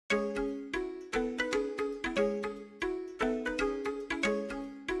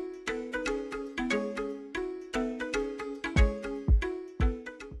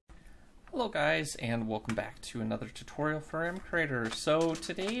Hello guys, and welcome back to another tutorial for MCreator. So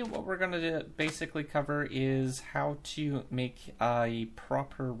today what we're going to basically cover is how to make a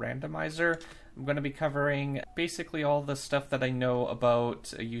proper randomizer. I'm going to be covering basically all the stuff that I know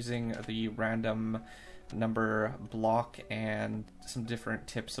about using the random number block and some different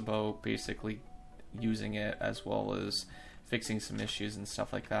tips about basically using it, as well as fixing some issues and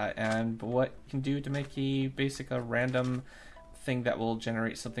stuff like that, and what you can do to make a random thing that will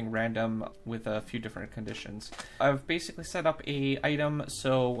generate something random with a few different conditions. I've basically set up a item,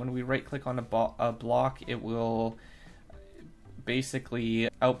 so when we right click on a block, it will basically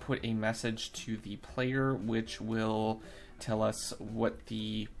output a message to the player, which will tell us what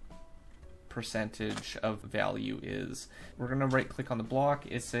the percentage of value is. We're going to right click on the block.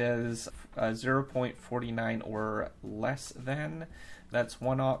 It says 0.49 or less than. That's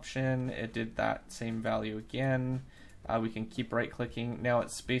one option. It did that same value again. We can keep right clicking. Now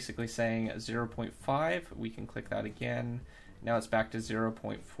it's basically saying 0.5. We can click that again. Now it's back to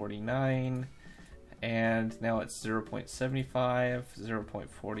 0.49. And now it's 0.75,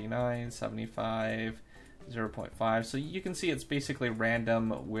 0.49, 75, 0.5. So you can see it's basically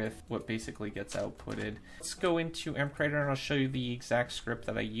random with what basically gets outputted. Let's go into MCreator and I'll show you the exact script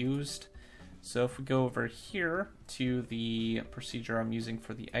that I used. So if we go over here to the procedure I'm using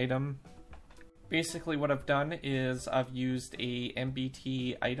for the item, basically what I've done is I've used a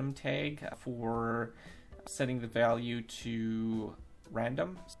MBT item tag for setting the value to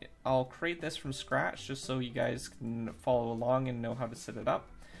random. I'll create this from scratch just so you guys can follow along and know how to set it up.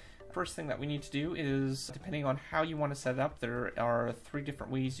 First thing that we need to do is, depending on how you want to set it up, there are 3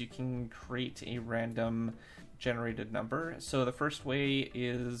 different ways you can create a random generated number. So the first way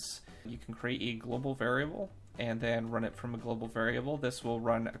is you can create a global variable and then run it from a global variable. This will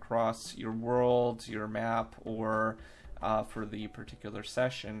run across your world, your map, or for the particular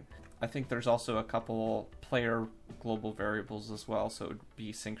session. I think there's also a couple player global variables as well, so it would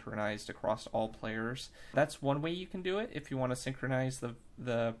be synchronized across all players. That's one way you can do it if you want to synchronize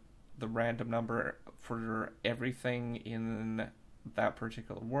the random number for everything in that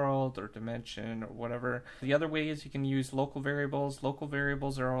particular world or dimension or whatever. The other way is you can use local variables. Local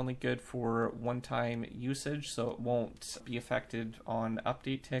variables are only good for one-time usage, so it won't be affected on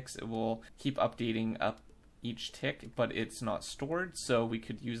update ticks. It will keep updating up each tick, but it's not stored, so we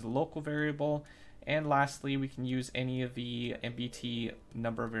could use the local variable. And lastly, we can use any of the MBT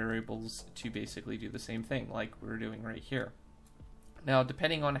number variables to basically do the same thing like we're doing right here. Now,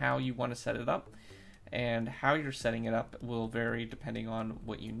 depending on how you want to set it up, and how you're setting it up will vary depending on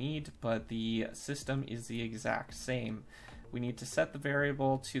what you need, but the system is the exact same. We need to set the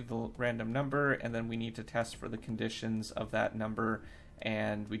variable to the random number, and then we need to test for the conditions of that number,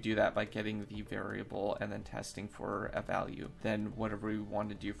 and we do that by getting the variable and then testing for a value. Then whatever we want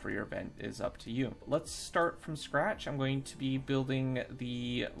to do for your event is up to you. Let's start from scratch. I'm going to be building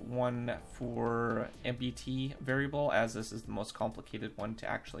the one for MBT variable, as this is the most complicated one to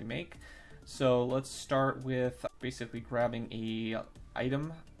actually make. So let's start with basically grabbing a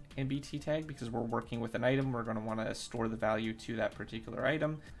item MBT tag, because we're working with an item. We're going to want to store the value to that particular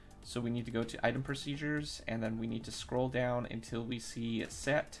item. So we need to go to item procedures, and then we need to scroll down until we see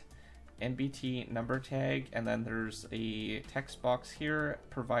set MBT number tag, and then there's a text box here,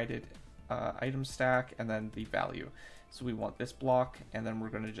 provided item stack, and then the value. So we want this block, and then we're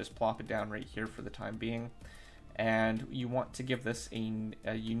going to just plop it down right here for the time being. And you want to give this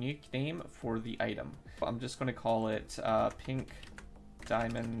a unique name for the item. I'm just going to call it pink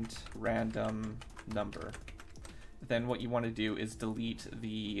diamond random number. Then what you want to do is delete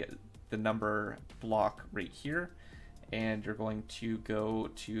the number block right here, and you're going to go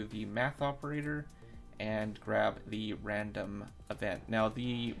to the math operator and grab the random event. Now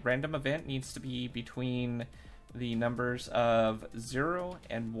the random event needs to be between the numbers of 0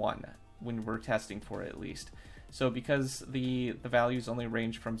 and 1 when we're testing for it, at least. So because the values only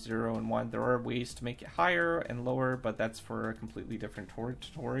range from 0 and 1, there are ways to make it higher and lower, but that's for a completely different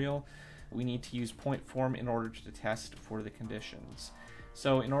tutorial. We need to use point form in order to test for the conditions.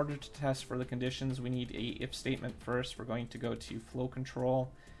 So in order to test for the conditions, we need a if statement first. We're going to go to flow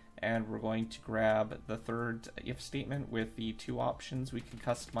control, and we're going to grab the third if statement with the 2 options. We can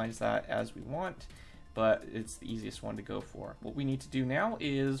customize that as we want, but it's the easiest one to go for. What we need to do now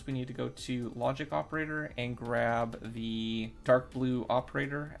is we need to go to logic operator and grab the dark blue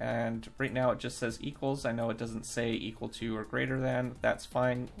operator, and right now it just says equals. I know it doesn't say equal to or greater than. That's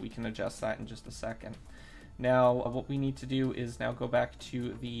fine. We can adjust that in just a second. Now what we need to do is now go back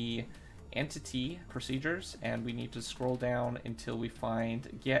to the entity procedures, and we need to scroll down until we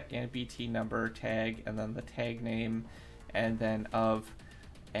find get MBT number tag, and then the tag name, and then of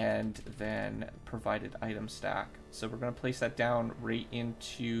and then provided item stack. So we're going to place that down right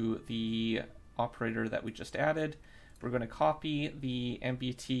into the operator that we just added. We're going to copy the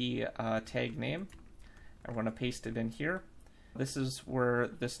MBT tag name. I'm going to paste it in here. This is where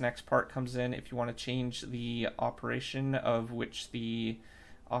this next part comes in. If you want to change the operation of which the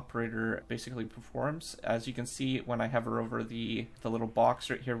operator basically performs, as you can see when I hover over the little box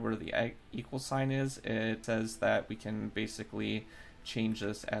right here where the equal sign is, it says that we can basically change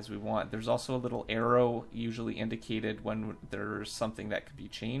this as we want. There's also a little arrow usually indicated when there's something that could be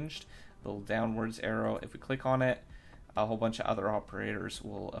changed, a little downwards arrow. If we click on it, a whole bunch of other operators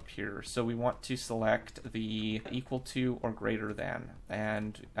will appear. So we want to select the equal to or greater than.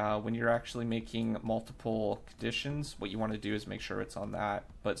 And when you're actually making multiple conditions, what you want to do is make sure it's on that,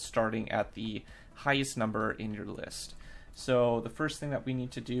 but starting at the highest number in your list. So the first thing that we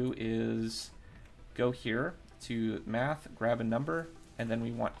need to do is go here to math, grab a number, and then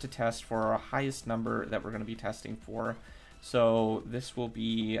we want to test for our highest number that we're going to be testing for. So this will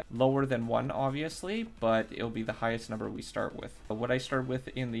be lower than 1, obviously, but it'll be the highest number we start with. What I started with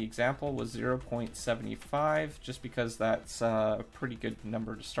in the example was 0.75, just because that's a pretty good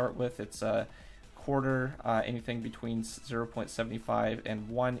number to start with. It's a quarter. Anything between 0.75 and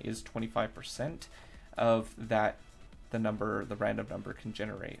 1 is 25% of that the random number can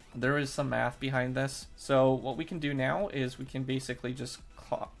generate. There is some math behind this. So what we can do now is we can basically just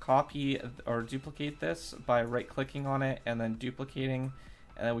copy or duplicate this by right clicking on it and then duplicating,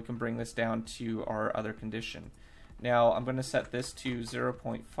 and then we can bring this down to our other condition. Now I'm going to set this to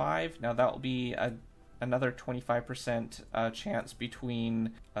 0.5. Now that will be another 25% chance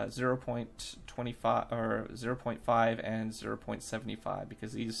between 0.25 or 0.5 and 0.75,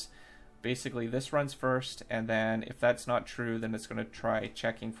 because these basically this runs first, and then if that's not true, then it's going to try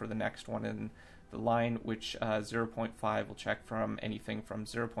checking for the next one in the line, which 0.5 will check from anything from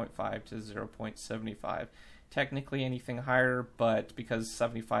 0.5 to 0.75. Technically anything higher, but because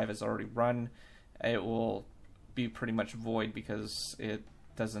 75 has already run, it will be pretty much void because it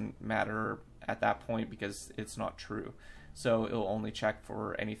doesn't matter at that point because it's not true. So it'll only check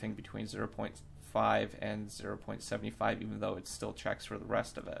for anything between 0.5 and 0.75, even though it still checks for the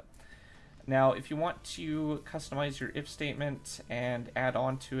rest of it. Now, if you want to customize your if statement and add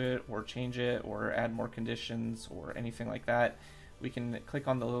on to it or change it or add more conditions or anything like that, we can click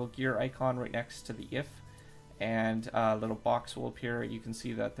on the little gear icon right next to the if, and a little box will appear. You can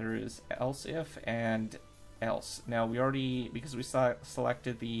see that there is else if and else. Now we already, because we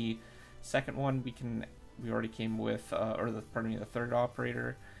selected the second one, we already came with, the third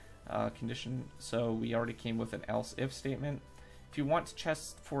operator condition, so we already came with an else if statement. If you want to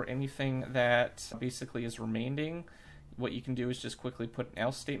test for anything that basically is remaining, what you can do is just quickly put an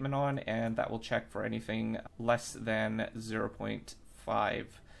else statement on, and that will check for anything less than 0.5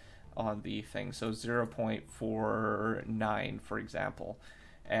 on the thing. So 0.49, for example.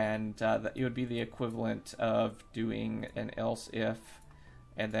 And it would be the equivalent of doing an else if,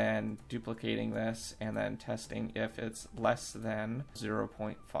 and then duplicating this, and then testing if it's less than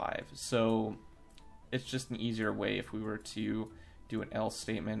 0.5. So it's just an easier way if we were to do an else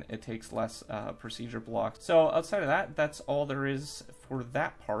statement. It takes less procedure blocks. So outside of that, that's all there is for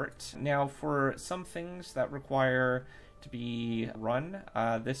that part. Now for some things that require to be run,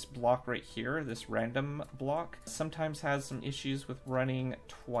 this block right here, this random block, sometimes has some issues with running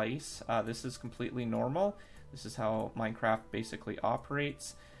twice. This is completely normal. This is how Minecraft basically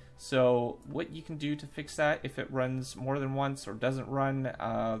operates. So what you can do to fix that, if it runs more than once or doesn't run,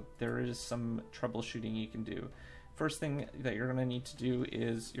 there is some troubleshooting you can do. First thing that you're going to need to do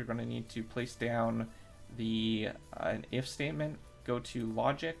is you're going to need to place down an if statement, go to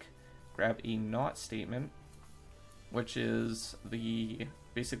logic, grab a not statement, which is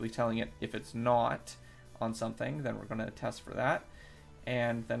basically telling it if it's not on something, then we're going to test for that.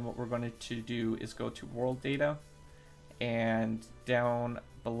 And then what we're going to do is go to world data, and down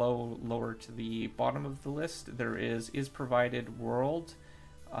below, lower to the bottom of the list, there is provided world,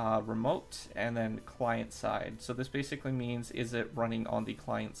 remote, and then client side. So this basically means, is it running on the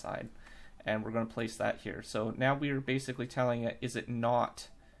client side? And we're going to place that here. So now we are basically telling it, is it not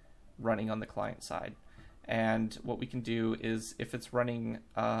running on the client side? And what we can do is, if it's running,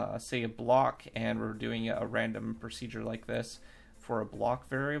 say, a block, and we're doing a random procedure like this for a block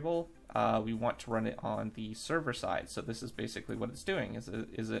variable, we want to run it on the server side. So this is basically what it's doing.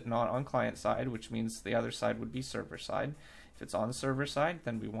 Is it not on client side, which means the other side would be server side. If it's on the server side,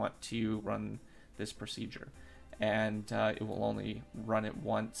 then we want to run this procedure. And it will only run it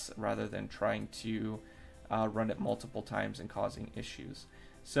once rather than trying to run it multiple times and causing issues.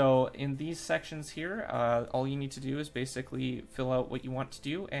 So in these sections here, all you need to do is basically fill out what you want to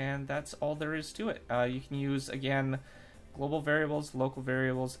do, and that's all there is to it. You can use, again, global variables, local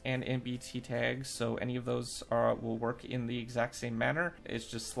variables, and NBT tags, so any of those will work in the exact same manner. It's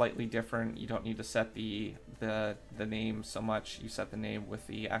just slightly different. You don't need to set the name so much. You set the name with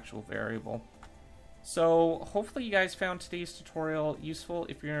the actual variable. So hopefully you guys found today's tutorial useful.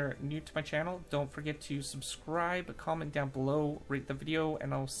 If you're new to my channel, don't forget to subscribe, comment down below, rate the video,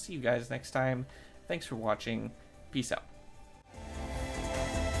 and I'll see you guys next time. Thanks for watching. Peace out.